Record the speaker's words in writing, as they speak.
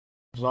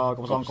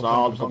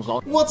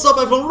What's up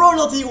everyone,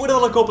 Ronald here with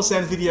another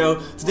Coppersan video.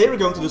 Today we're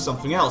going to do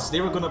something else. Today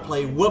we're gonna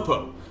play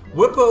Wuppo.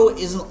 Wuppo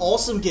is an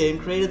awesome game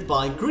created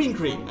by Green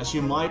Cream. As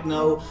you might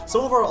know,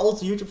 some of our old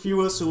YouTube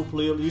viewers who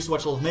used to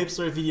watch a lot of Maple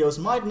Story videos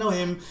might know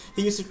him.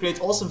 He used to create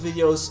awesome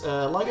videos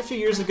like a few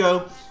years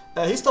ago.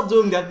 He stopped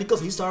doing that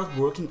because he started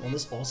working on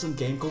this awesome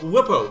game called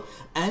Wuppo.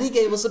 And he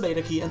gave us a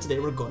beta key and today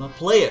we're gonna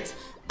play it.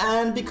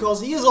 And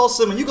because he is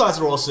awesome and you guys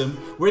are awesome,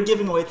 we're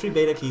giving away 3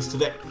 beta keys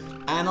today.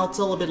 And I'll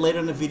tell a bit later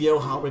in the video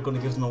how we're gonna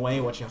give them away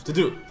and what you have to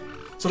do.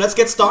 So let's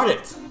get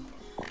started.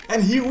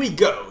 And here we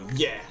go.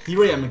 Yeah,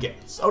 here I am again.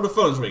 Oh, the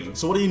phone's ringing.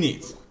 So what do you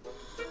need?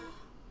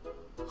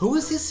 Who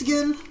is this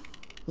again?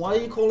 Why are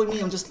you calling me?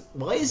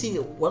 Why is he?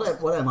 What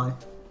am I?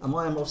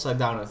 I'm upside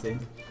down, I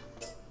think.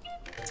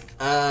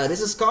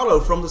 This is Carlo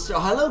from the...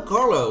 Hello,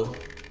 Carlo.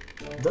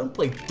 Don't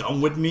play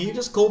dumb with me. You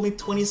just called me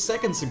 20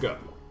 seconds ago.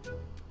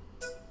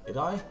 Did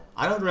I?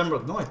 I don't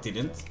remember. No, I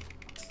didn't.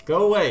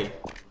 Go away.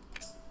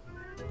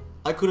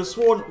 I could have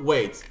sworn...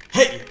 Wait.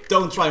 Hey!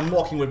 Don't try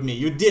mocking with me.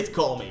 You did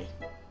call me.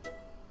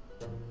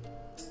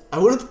 I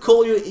wouldn't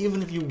call you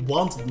even if you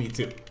wanted me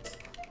to.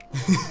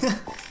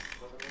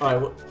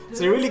 Alright, well,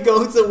 so you're really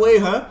going away,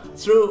 huh?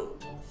 Through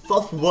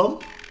WUM?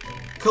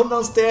 Come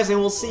downstairs and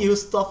we'll see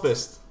who's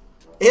toughest.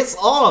 It's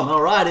on!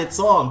 Alright, it's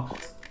on.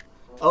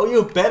 Oh,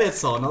 you bet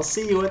it's on. I'll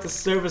see you at the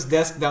service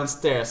desk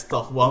downstairs,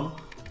 WUM.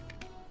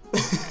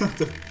 What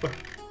the fuck?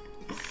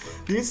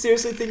 Do you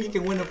seriously think you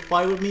can win a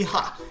fight with me?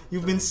 Ha!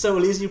 You've been so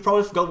lazy you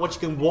probably forgot what you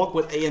can walk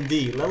with A and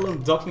D, let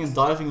alone ducking and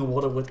diving in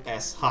water with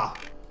S. Ha!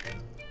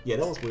 Yeah,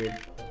 that was weird.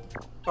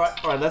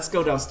 Alright, let's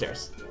go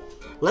downstairs.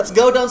 Let's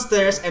go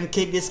downstairs and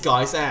kick this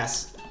guy's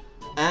ass.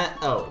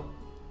 Oh.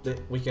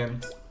 We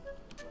can...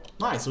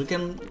 Nice, we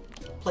can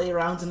play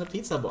around in the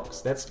pizza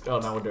box. Oh,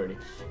 now we're dirty.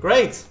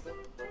 Great!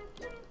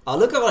 Oh,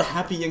 look how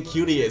happy and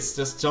cute he is.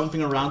 Just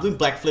jumping around, doing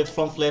backflips,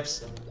 front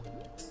flips.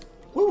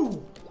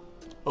 Woo!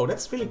 Oh,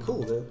 that's really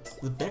cool.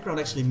 The background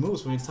actually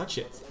moves when you touch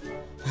it.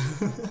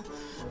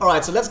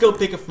 Alright, so let's go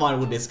pick a fight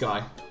with this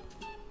guy.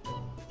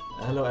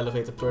 Hello,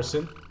 elevator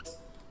person.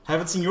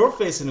 Haven't seen your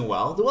face in a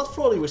while. To what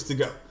floor do you wish to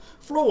go?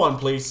 Floor 1,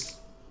 please.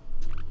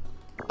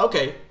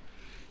 Okay.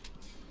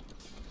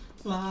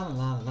 La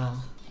la la.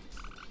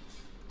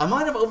 I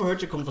might have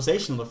overheard your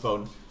conversation on the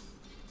phone.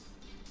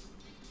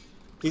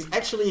 He's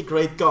actually a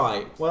great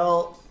guy.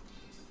 Well,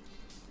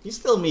 he's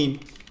still mean.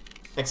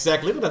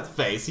 Exactly, look at that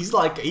face.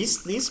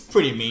 He's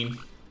pretty mean.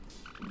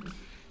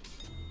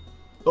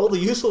 All the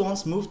useful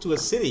ones moved to a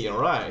city,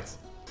 alright.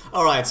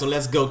 Alright, so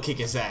let's go kick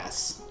his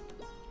ass.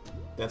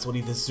 That's what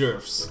he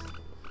deserves.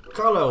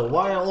 Carlo,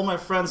 why are all my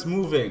friends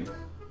moving?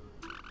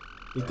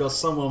 Because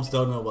some moms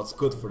don't know what's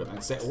good for them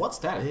and say, what's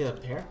that? Here, a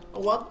pear? Oh,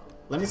 what?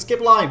 Let me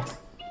skip line.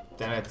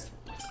 Damn it.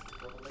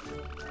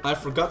 I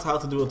forgot how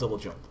to do a double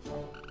jump.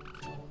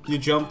 You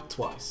jump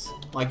twice.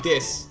 Like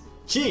this.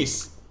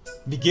 Jeez.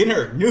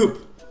 Beginner.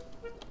 Noob.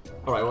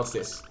 Alright, what's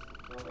this?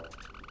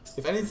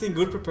 If anything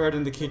good prepared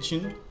in the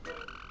kitchen,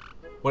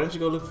 why don't you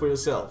go look for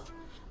yourself?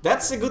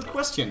 That's a good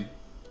question.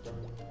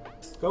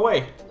 Go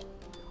away.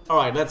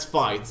 Alright, let's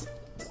fight.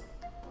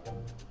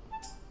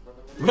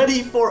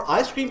 Ready for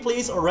ice cream,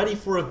 please, or ready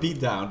for a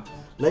beatdown?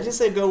 Let's just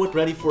say go with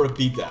ready for a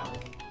beatdown.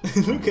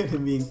 Look at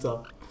him being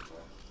tough.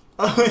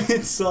 Oh,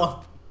 it's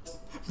on.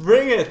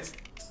 Bring it!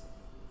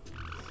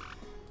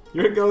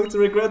 You're going to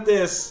regret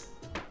this.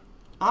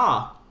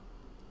 Ah.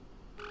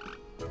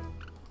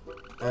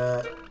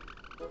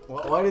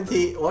 Why did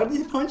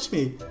he punch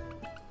me?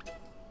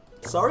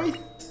 Sorry?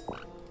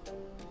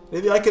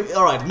 Maybe I can...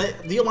 Alright,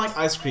 do you like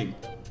ice cream?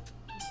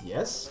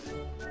 Yes?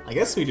 I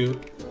guess we do.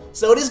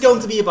 So it is going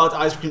to be about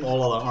ice cream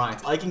all along.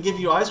 Alright, I can give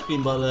you ice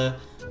cream, but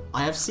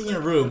I have seen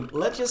your room.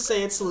 Let's just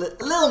say it's a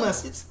little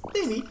messy. It's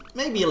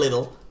maybe a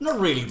little. Not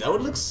really though,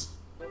 it looks...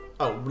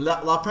 Oh,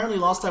 apparently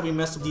last time we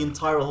messed up the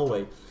entire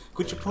hallway.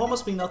 Could you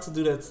promise me not to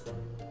do that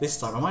this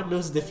time? I might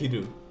lose it if you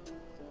do.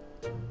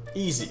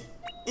 Easy.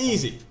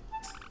 Easy.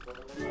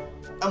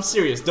 I'm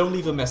serious, don't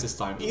leave a mess this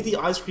time. Eat the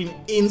ice cream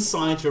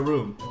inside your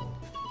room.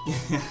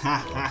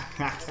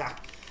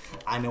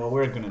 I know what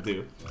we're gonna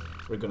do.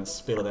 We're gonna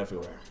spill it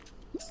everywhere.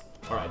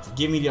 Alright,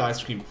 give me the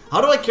ice cream. How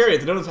do I carry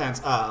it? I don't have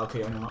hands. Ah,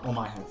 okay, on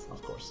my hands,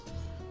 of course.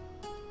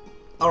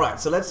 Alright,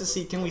 so let's just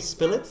see. Can we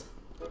spill it?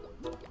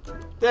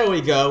 There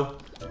we go.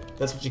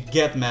 That's what you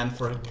get, man,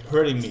 for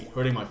hurting me.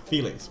 Hurting my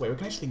feelings. Wait, we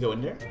can actually go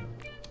in there?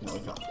 No, we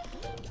can't.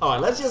 Alright,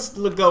 let's just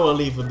go and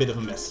leave a bit of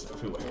a mess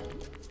everywhere.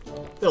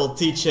 That'll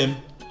teach him.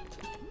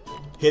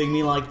 Hitting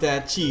me like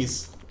that.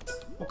 Jeez.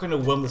 What kind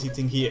of WUM does he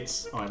think he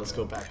is? Alright, let's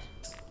go back.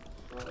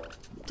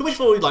 To which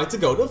floor would you like to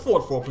go? The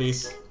 4th floor,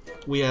 please.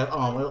 We have...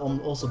 Oh,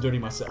 I'm also dirty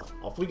myself.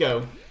 Off we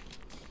go.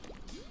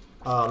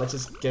 Let's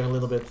just get a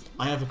little bit...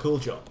 I have a cool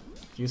job.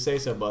 If you say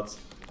so, but...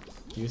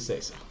 You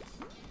say so.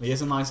 He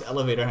has a nice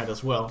elevator head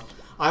as well.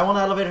 I want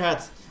an elevator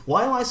head.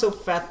 Why am I so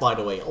fat, by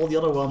the way? All the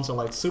other ones are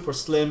like super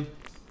slim.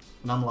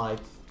 And I'm like...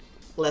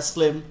 less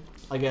slim,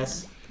 I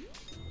guess.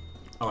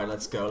 Alright,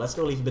 let's go. Let's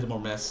go leave a bit more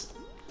mess.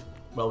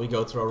 Well, we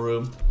go to our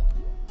room.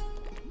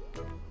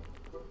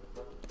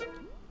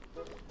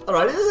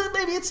 Alright,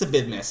 maybe it's a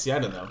bit messy, I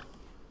don't know.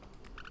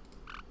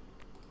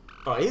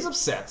 Alright, he's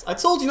upset. I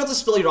told you not to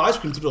spill your ice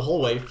cream through the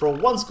hallway. For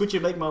once could you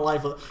make my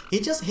life He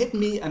just hit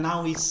me and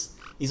now he's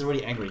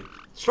already angry.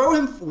 Throw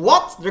him...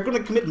 What? They're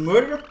gonna commit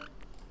murder?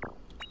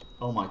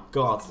 Oh my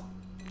god.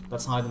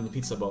 Let's hide in the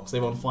pizza box. They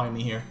won't find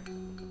me here.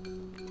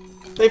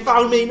 They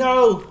found me!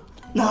 No!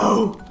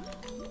 No!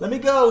 Let me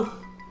go!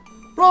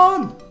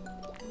 Run!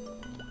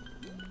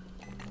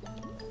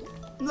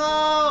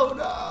 No!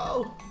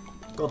 No!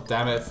 God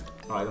damn it.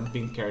 Alright, I'm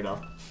being carried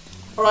off.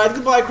 Alright,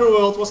 goodbye Crew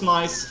World. Was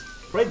nice.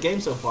 Great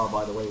game so far,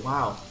 by the way.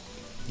 Wow.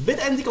 Bit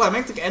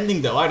anticlimactic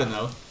ending though, I don't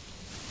know.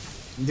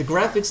 The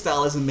graphic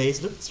style is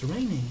amazing. Look, it's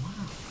raining.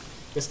 Wow.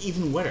 There's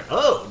even weather.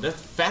 Oh,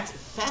 that's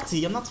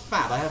fatty. I'm not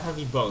fat. I have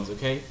heavy bones,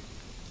 okay?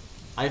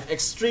 I have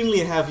extremely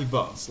heavy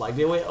bones. Like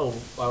the way... Oh,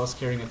 I was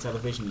carrying a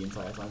television the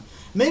entire time.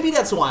 Maybe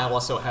that's why I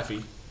was so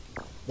heavy.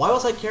 Why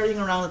was I carrying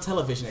around a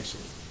television,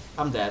 actually?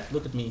 I'm dead.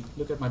 Look at me.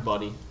 Look at my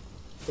body.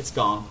 It's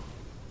gone.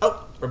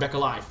 Oh, we're back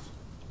alive.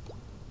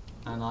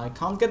 And I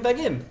can't get back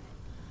in.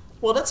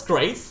 Well, that's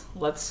great.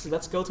 Let's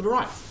go to the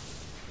right.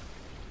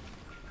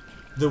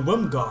 The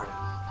WUM garden.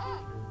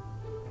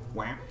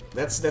 Wow.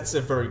 That's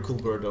a very cool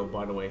birdo,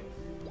 by the way.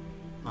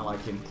 I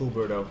like him. Cool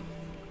birdo.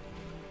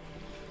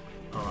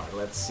 Alright,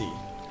 let's see.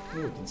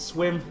 Ooh, we can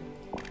swim.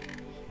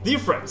 Dear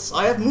friends,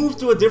 I have moved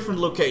to a different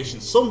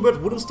location. Some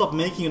bird wouldn't stop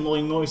making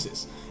annoying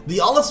noises. The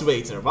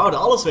Alleswater. Wow, the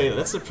Alleswater.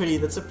 That's a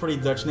pretty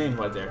Dutch name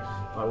right there.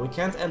 We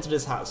can't enter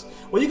this house.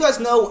 Well, you guys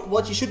know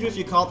what you should do if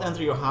you can't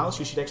enter your house.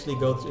 You should actually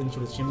go into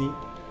the chimney.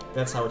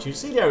 That's how it should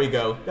see. There we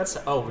go. That's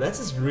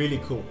just really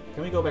cool.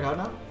 Can we go back out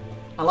now?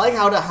 I like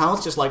how the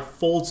house just like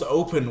folds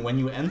open when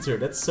you enter.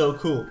 That's so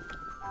cool.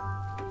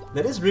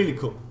 That is really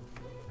cool.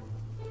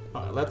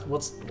 Alright,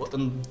 what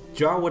a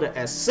jar with a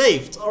S.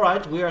 Saved.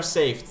 Alright, we are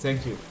saved.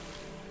 Thank you.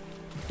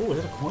 Oh,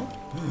 is that a coin?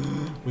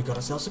 We got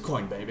ourselves a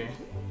coin, baby.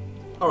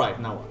 Alright,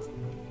 now what?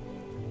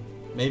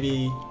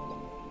 Maybe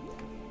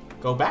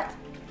go back?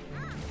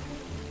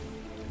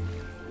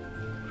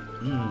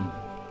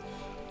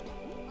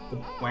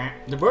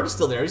 The bird is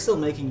still there. He's still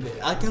making...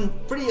 I can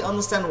pretty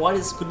understand why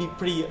this could be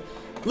pretty...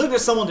 Look,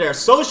 there's someone there.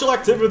 Social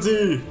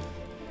activity!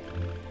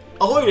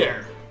 Ahoy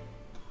there!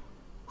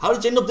 How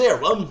did you end up there?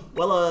 Well,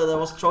 I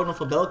was thrown off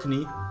a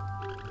balcony.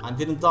 I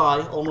didn't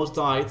die. Almost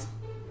died.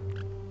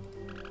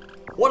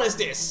 What is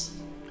this?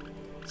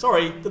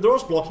 Sorry, the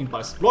door's blocked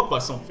by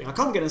something. I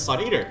can't get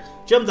inside either.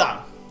 Jump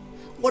down.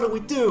 What do we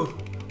do?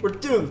 We're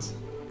doomed.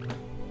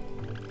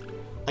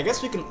 I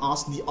guess we can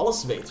ask the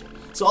Alleswater.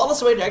 So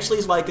Alleswater actually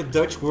is like a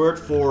Dutch word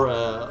for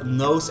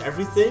knows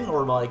everything,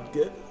 or like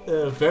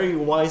a very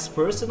wise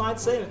person, I'd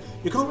say.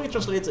 You can't really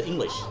translate it to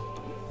English.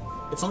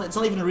 It's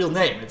not even a real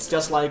name. It's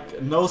just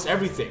like knows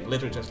everything,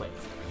 literally translated.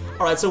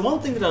 Alright, so one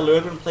thing that I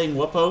learned when playing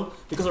Wuppo,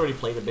 because I already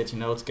played a bit, you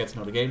know, to get to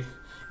know the game,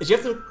 is you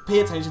have to pay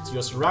attention to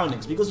your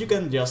surroundings, because you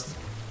can just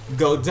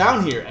go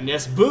down here and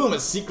there's, boom, a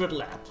secret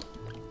lab.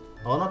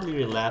 Well, not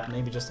really a lab,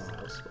 maybe just a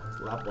house, but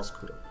the lab was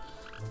cool.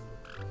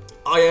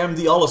 I am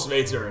the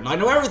Alleswater, and I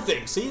know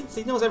everything. See,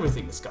 he knows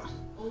everything, this guy.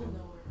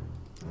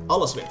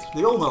 Alleswater,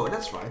 the all-knower,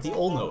 that's right, the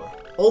all-knower.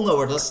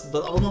 All-knower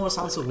but all-knower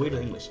sounds so weird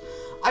in English.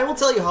 I will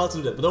tell you how to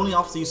do that, but only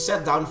after you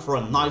sat down for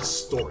a nice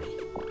story.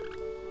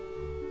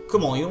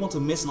 Come on, you don't want to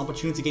miss an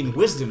opportunity to gain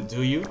wisdom,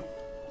 do you?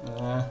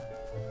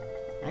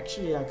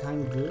 Actually, I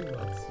kind of do,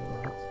 but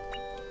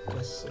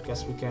I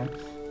guess we can.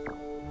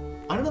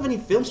 I don't have any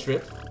film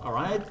strip.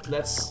 Alright,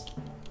 let's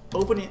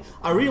open it.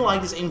 I really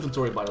like this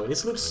inventory, by the way.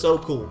 This looks so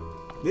cool.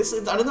 This,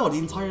 I don't know, the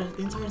entire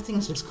thing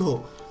looks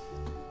cool.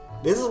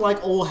 This is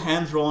like all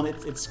hand-drawn.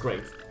 It's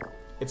great.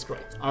 It's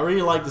great. I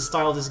really like the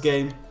style of this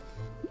game.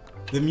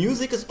 The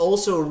music is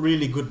also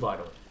really good, by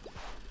the way.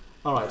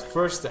 Alright,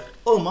 first step.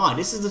 Oh my,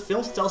 this is the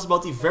film that tells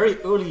about the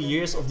very early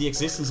years of the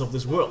existence of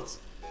this world.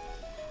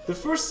 The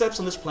first steps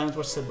on this planet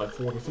were set by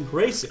 4 different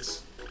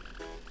races.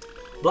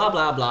 Blah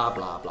blah blah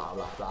blah blah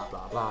blah blah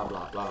blah blah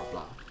blah blah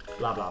blah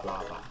blah blah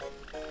blah blah.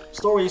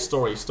 Story,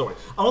 story, story.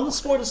 I won't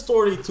spoil the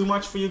story too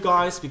much for you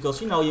guys,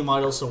 because you know you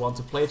might also want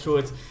to play through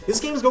it. This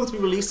game is going to be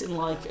released in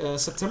like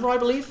September, I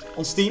believe,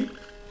 on Steam.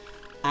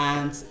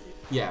 And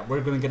yeah,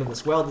 we're gonna get it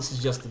as well. This is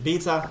just the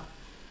beta,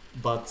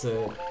 but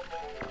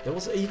there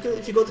was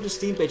if you go to the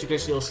Steam page, you can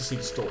actually also see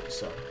the story.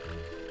 So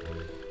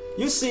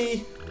you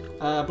see,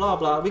 blah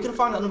blah. We can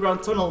find an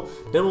underground tunnel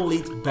that will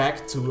lead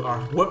back to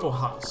our Wuppo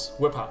house.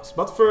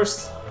 But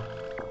first,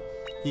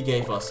 he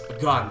gave us a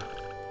gun.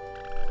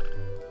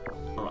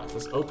 Alright,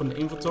 let's open the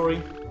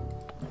inventory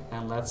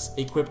and let's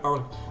equip our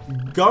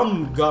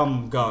gum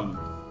gun.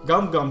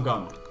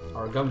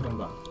 Our gum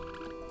gun.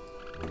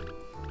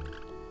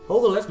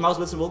 Hold the left mouse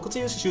button will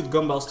continuously shoot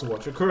gumballs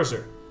towards your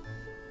cursor.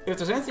 If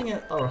there's anything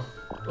in...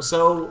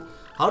 so,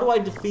 how do I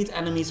defeat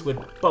enemies with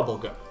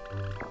bubblegum?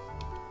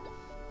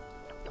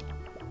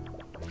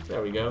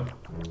 There we go.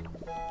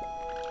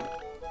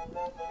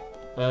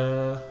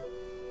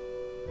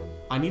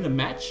 I need a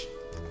match.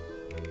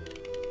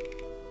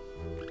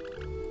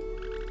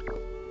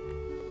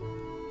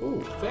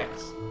 Ooh,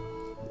 thanks.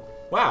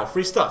 Wow,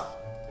 free stuff.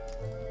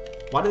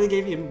 Why did they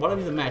give you? What do I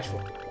need a match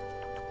for?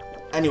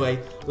 Anyway,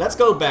 let's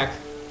go back.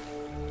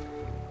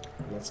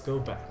 Let's go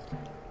back.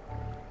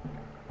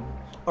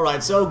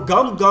 Alright, so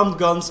gum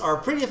guns are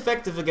pretty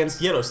effective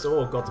against yellow.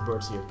 Oh god, the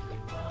bird's here.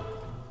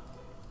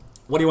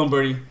 What do you want,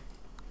 birdie?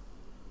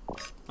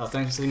 Oh,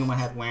 thanks for sitting on my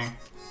head. Wah.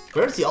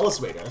 Where's the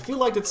illustrator? I feel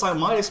like that sign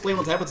might explain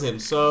what happened to him.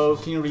 So,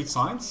 can you read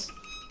signs?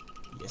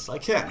 Yes, I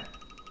can.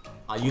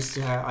 I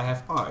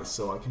have eyes,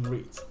 so I can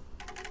read.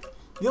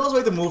 The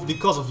illustrator moved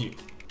because of you.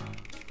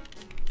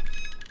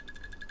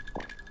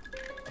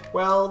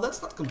 Well,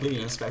 that's not completely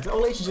unexpected. Our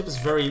relationship is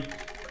very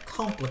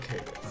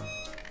complicated.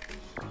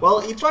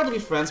 Well, you try to be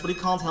friends, but you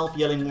can't help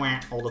yelling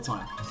wah all the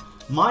time.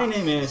 My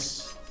name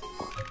is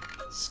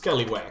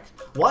Scallywag.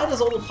 Why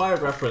does all the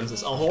pirate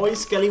references? Ahoy,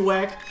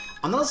 Scallywag!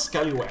 I'm not a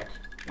Scallywag.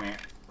 Wah.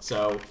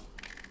 So,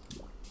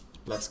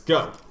 let's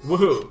go.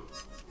 Woohoo!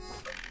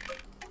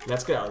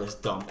 Let's get out of this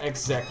dump.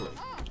 Exactly.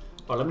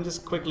 Oh, let me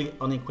just quickly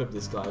unequip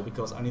this guy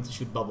because I need to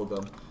shoot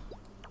bubblegum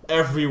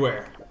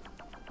everywhere.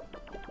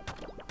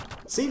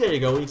 See, there you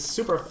go. It's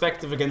super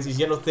effective against these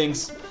yellow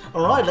things.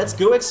 Alright, let's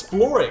go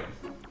exploring.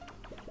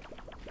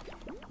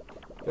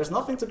 There's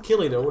nothing to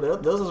kill it though.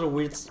 Those are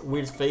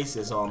weird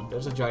faces on.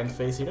 There's a giant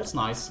face here. That's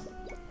nice.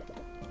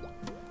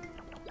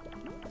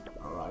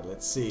 Alright,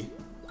 let's see.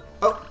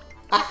 Oh!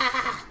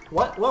 Ah!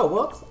 What? Whoa,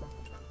 what?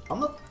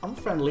 I'm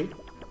friendly.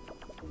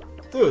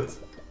 Dude.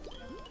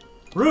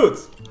 Rude!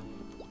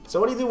 So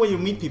what do you do when you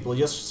meet people?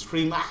 You just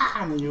scream ah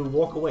and then you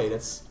walk away.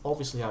 That's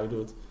obviously how you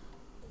do it.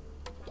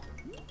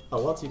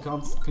 Oh, what? You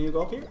can't... Can you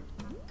go up here?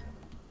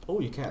 Oh,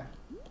 you can.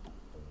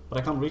 But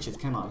I can't reach it,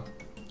 can I?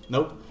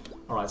 Nope.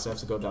 Alright, so I have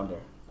to go down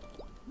there.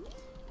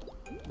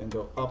 Then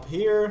go up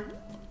here.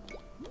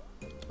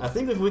 I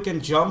think if we can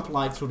jump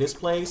like through this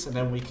place and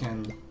then we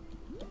can...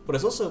 But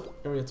there's also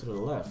area to the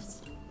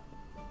left.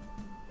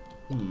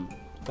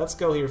 Let's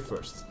go here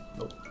first.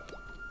 Nope.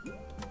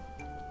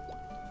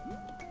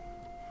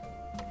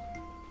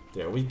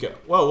 There we go.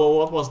 Whoa, whoa,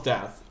 what was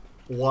that?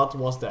 What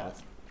was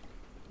that?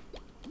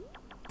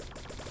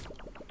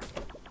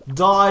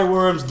 Die,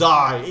 worms,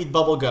 die! Eat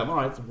bubblegum.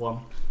 Alright,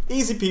 one.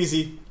 Easy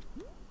peasy.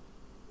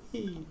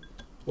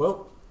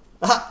 Well,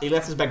 aha, he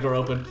left his back door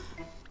open.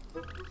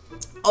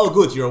 Oh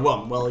good, you're a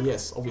WUM. Well,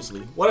 yes,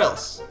 obviously. What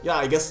else? Yeah,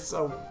 I guess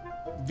I've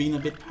been a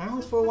bit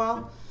paranoid for a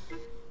while.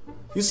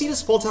 You see the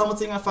spot helmet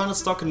thing I found it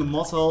stuck in the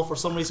mod hole? For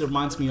some reason it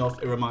reminds me of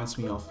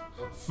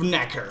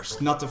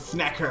Fnackers, not the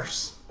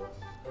Fnackers.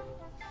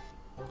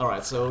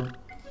 Alright, so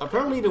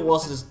apparently there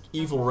was this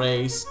evil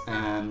race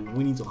and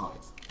we need to hide.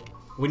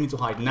 We need to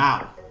hide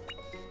now.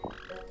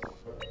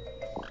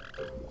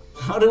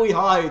 How do we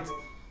hide?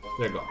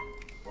 They're gone.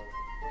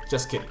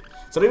 Just kidding.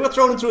 So they were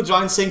thrown into a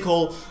giant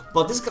sinkhole,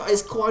 but this guy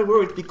is quite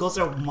worried because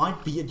there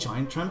might be a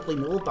giant trampoline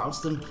that will bounce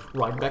them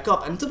right back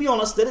up. And to be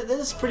honest, that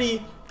is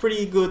pretty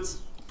good,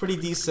 pretty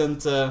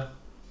decent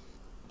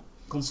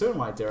concern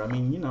right there. I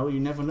mean, you know, you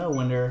never know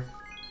when there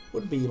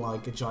would be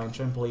like a giant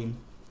trampoline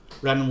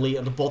randomly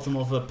at the bottom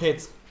of a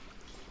pit.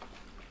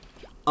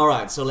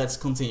 Alright, so let's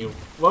continue.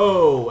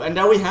 Whoa, and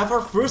now we have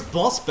our first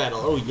boss battle.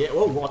 Oh yeah,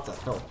 whoa, what the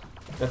hell?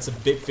 That's a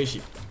big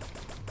fishy.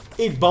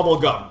 Eat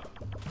bubblegum.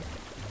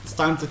 It's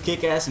time to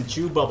kick ass and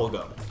chew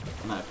bubblegum.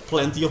 And I have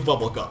plenty of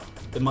bubblegum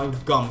in my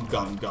gum.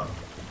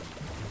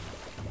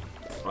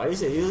 Right,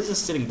 he's a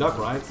sitting duck,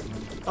 right?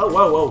 Oh,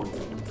 whoa, whoa.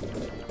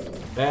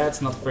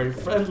 That's not very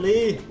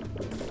friendly.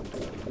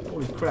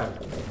 Holy crap.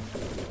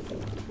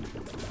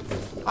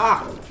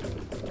 Ah!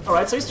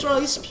 Alright, so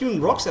he's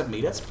spewing rocks at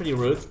me. That's pretty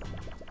rude.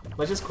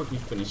 Let's just quickly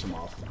finish him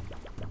off.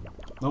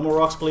 No more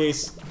rocks,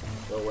 please.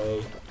 Go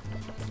away.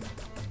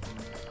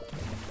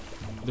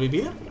 Did we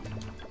beat him?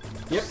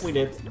 Yep, we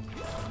did.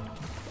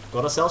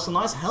 Got ourselves a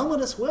nice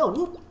helmet as well.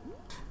 Whoop.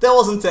 That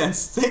was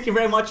intense. Thank you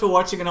very much for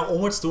watching, and now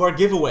onwards to our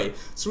giveaway.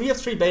 So we have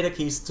 3 beta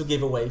keys to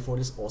give away for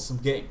this awesome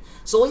game.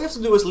 So all you have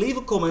to do is leave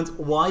a comment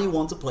why you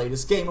want to play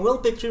this game, and we'll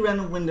pick 3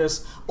 random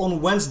winners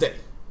on Wednesday.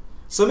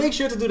 So make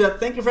sure to do that.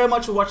 Thank you very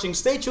much for watching.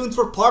 Stay tuned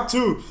for part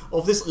 2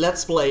 of this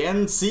Let's Play,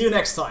 and see you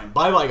next time.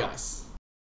 Bye bye, guys.